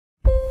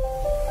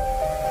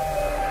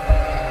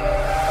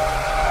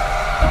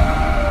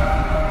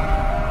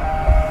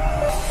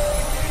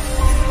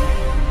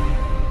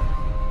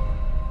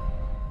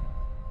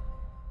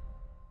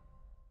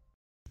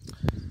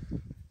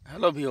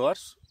Hello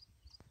viewers,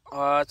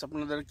 আজ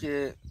আপনাদেরকে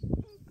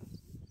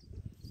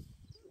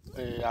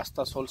এই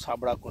আস্তাসোল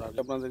সাবরাকন আর কি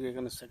আপনাদেরকে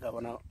এখানে শেখাবো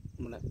না,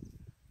 মানে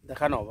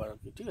দেখানো হবে আর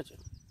কি। ঠিক আছে,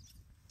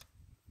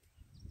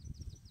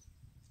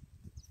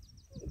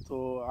 তো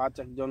আজ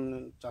একজন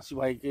চাষি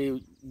ভাইকেই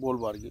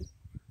বলবো আর কি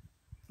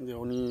যে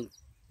উনি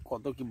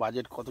কত কি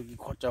বাজেট, কত কি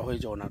খরচা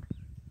হয়েছে ওনার।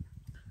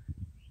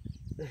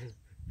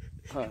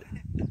 হ্যাঁ,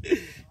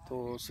 তো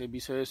সে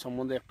বিষয়ে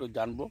সম্বন্ধে একটু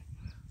জানবো।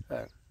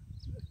 হ্যাঁ,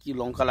 কি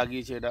লঙ্কা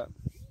লাগিয়েছে, এটা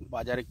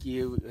বাজারে কি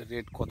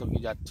রেট, কত কি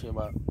যাচ্ছে,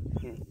 বা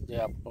যে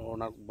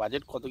ওনার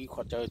বাজেট কত কি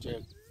খরচা হয়েছে,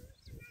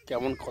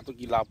 কেমন কত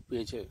কি লাভ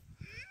পেয়েছে,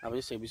 আমি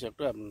সেই বিষয়ে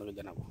একটু আপনাদেরকে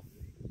জানাবো।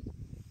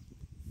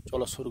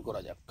 চলো শুরু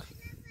করা যাক।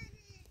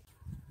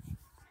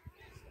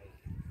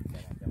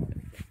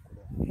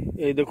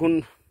 এই দেখুন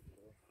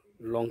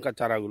লঙ্কা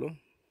চারাগুলো,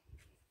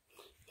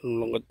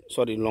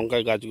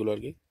 লঙ্কার গাছগুলো আর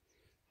কি।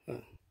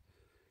 হ্যাঁ,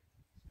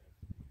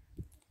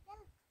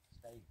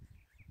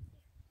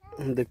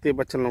 দেখতেই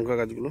পাচ্ছেন লঙ্কা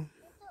গাছগুলো,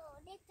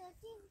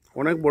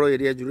 অনেক বড়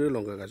এরিয়া জুড়ে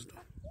লঙ্কা গাছটা।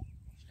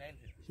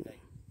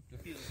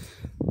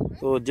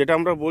 তো যেটা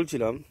আমরা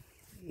বলছিলাম,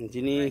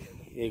 যিনি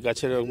এই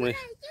গাছের মানে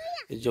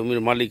জমির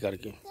মালিক আর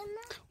কি,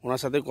 ওনার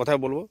সাথে কথা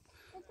বলবো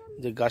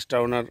যে গাছটা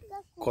ওনার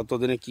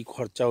কতদিনে কি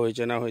খরচা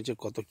হয়েছে না হয়েছে,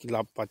 কত কি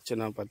লাভ পাচ্ছে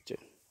না পাচ্ছে,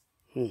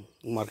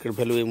 মার্কেট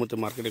ভ্যালু এই মুহূর্তে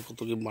মার্কেটে কত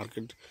কি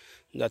মার্কেট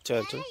যাচ্ছে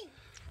আছে,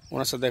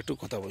 ওনার সাথে একটু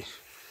কথা বলি।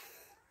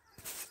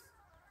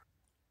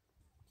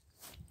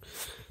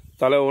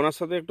 তাহলে ওনার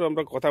সাথে একটু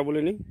আমরা কথা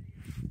বলে নিই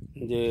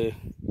যে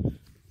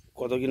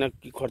কত কিনা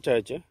কি খরচা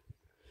হয়েছে।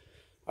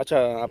 আচ্ছা,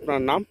 আপনার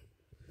নাম?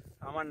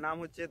 আমার নাম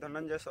হচ্ছে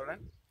ধনঞ্জয় সোরেন।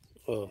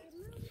 ও,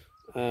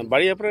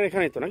 বাড়ি আপনার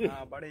এখানেই তো নাকি?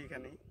 বাড়ি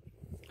এখানেই।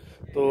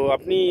 তো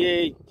আপনি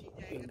এই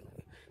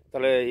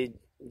তাহলে এই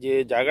যে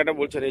জায়গাটা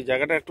বলছেন, এই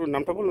জায়গাটা একটু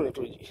নামটা বলুন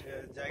একটু।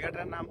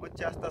 জায়গাটার নাম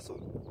হচ্ছে আস্তাসোল।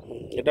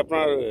 এটা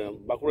আপনার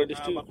বাঁকুড়া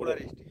ডিস্ট্রিক্ট?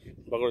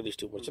 বাঁকুড়া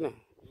ডিস্ট্রিক্ট পড়ছে না,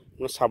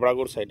 আপনার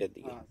সাবরাগড় সাইডের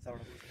দিকে।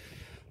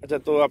 আচ্ছা,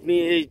 তো আপনি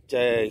এই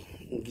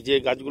যে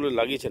গাছগুলো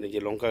লাগিয়েছেন, এই যে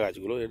লঙ্কা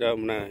গাছগুলো, এটা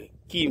মানে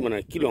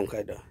কি লঙ্কা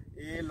এটা?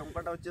 এই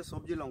লঙ্কাটা হচ্ছে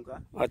সবজি লঙ্কা।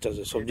 আচ্ছা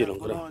আচ্ছা, সবজি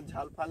লঙ্কা,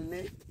 ঝাল ফাল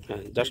নেই।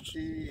 হ্যাঁ, জাস্ট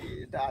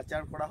এটা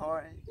আচার করা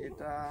হয়,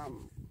 এটা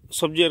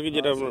সবজি আর কি,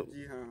 যেটা আপনার।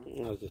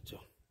 আচ্ছা আচ্ছা,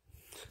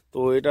 তো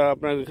এটা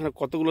আপনার এখানে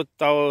কতগুলো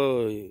তাও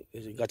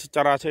গাছের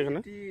চারা আছে এখানে?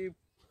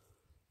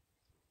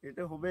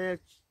 এটা হবে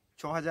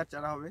 ৬,০০০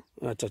 চারা হবে।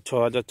 আচ্ছা,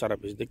 ৬,০০০ চারা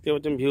পিস দেখতে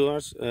পাচ্ছেন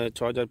ভিউয়ার্স,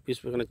 ৬,০০০ পিস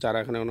এখানে চারা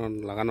এখানে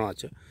লাগানো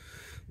আছে।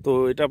 তো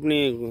এটা আপনি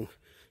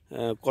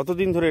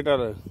কতদিন ধরে এটা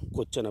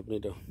করছেন আপনি?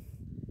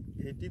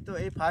 এটি তো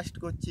এই ফার্স্ট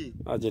করছি।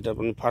 আচ্ছা, এটা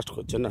আপনি ফার্স্ট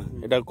করছেন না?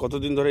 এটা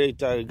কতদিন ধরে এই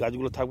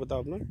গাছগুলো থাকবে তাও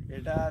আপনার?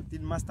 এটা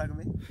 ৩ মাস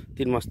থাকবে।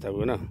 ৩ মাস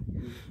থাকবে না?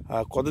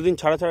 আর কতদিন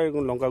ছাড়া ছাড়া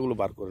এরকম লঙ্কাগুলো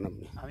বার করেন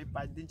আপনি? আমি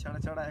 ৫ দিন ছাড়া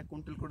ছাড়া ১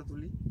 কুইন্টাল করে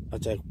তুলি।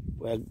 আচ্ছা,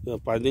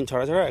 ৫ দিন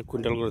ছাড়া ছাড়া ১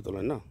 কুইন্টাল করে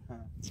তোলেন না?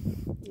 হ্যাঁ।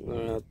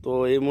 তো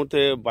এই মুহূর্তে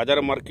বাজার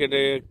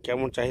মার্কেটে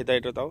কেমন চাহিদা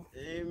এটা তাও?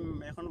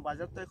 এখন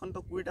বাজার তো এখন তো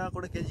 ২০ টাকা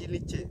করে কেজি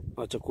নিচ্ছে।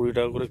 আচ্ছা, ২০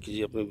 টাকা করে কেজি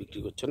আপনি বিক্রি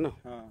করছেন না?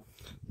 হ্যাঁ।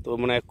 তো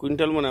মানে ১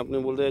 কুইন্টাল মানে আপনি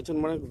বলতে চাইছেন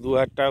মানে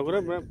 ২,০০০ টাকা করে,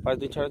 মানে ৫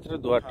 দিন ছাড়া ছাড়া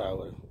 ২,০০০ টাকা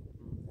করে।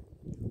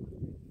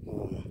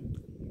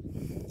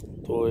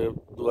 তো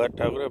 ২,০০০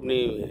 টাকা করে আপনি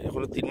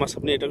এখনো ৩ মাস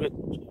আপনি এটাকে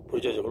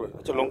পরিচর্যা করবেন।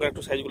 আচ্ছা, লঙ্কা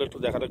একটু সাইজগুলো একটু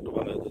দেখাটা একটু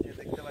ভালো হতো।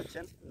 দেখতে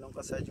পাচ্ছেন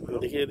লঙ্কা সাইজগুলো,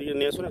 দেখিয়ে এদিকে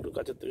নিয়ে আসুন, একটু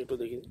কাছের থেকে একটু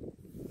দেখি।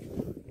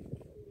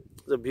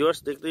 তো ভিউয়ার্স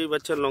দেখতেই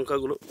পাচ্ছেন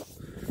লঙ্কাগুলো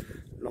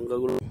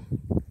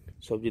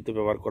সবজিতে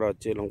ব্যবহার করা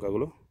হচ্ছে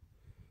লঙ্কাগুলো।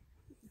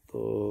 তো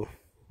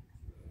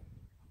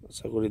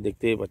আশা করি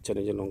দেখতেই পাচ্ছেন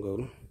এই যে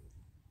লঙ্কাগুলো।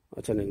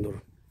 আচ্ছা, নেই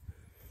ধরুন।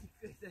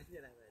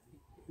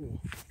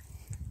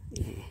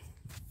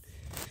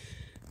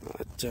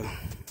 আচ্ছা,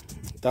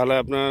 তাহলে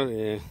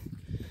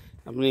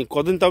আপনি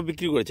কদিন তাও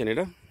বিক্রি করেছেন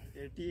এটা?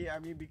 এটি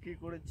আমি বিক্রি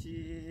করেছি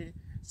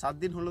 ৭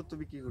 দিন হলো তো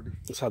বিক্রি করি।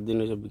 ৭ দিন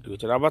হয়েছে বিক্রি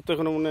করছেন, আবার তো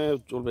এখনো মানে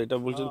চলবে এটা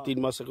বলছেন ৩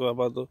 মাস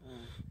আবার তো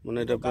মানে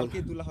এটা কালকে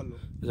তোলা হলো।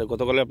 আচ্ছা,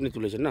 গতকালে আপনি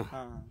তুলেছেন না?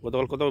 হ্যাঁ।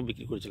 গতকাল কত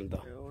বিক্রি করেছিলেন তা?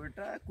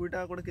 ওইটা ২০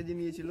 টাকা করে কেজি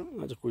নিয়েছিল।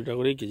 আচ্ছা, ২০ টাকা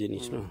করেই কেজি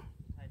নিয়েছিল।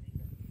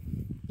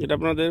 এটা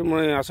আপনাদের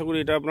মানে আশা করি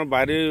এটা আপনার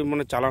বাইরে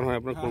মানে চালান হয়,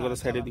 আপনার কলকাতা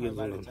সাইডের দিকে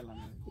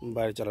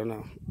বাইরে চালান না?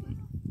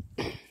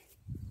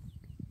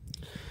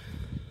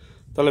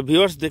 তাহলে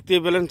ভিউয়ার্স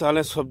দেখতেই পেলেন,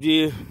 তাহলে সবজি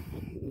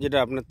যেটা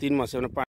আপনার ৩ মাসে মানে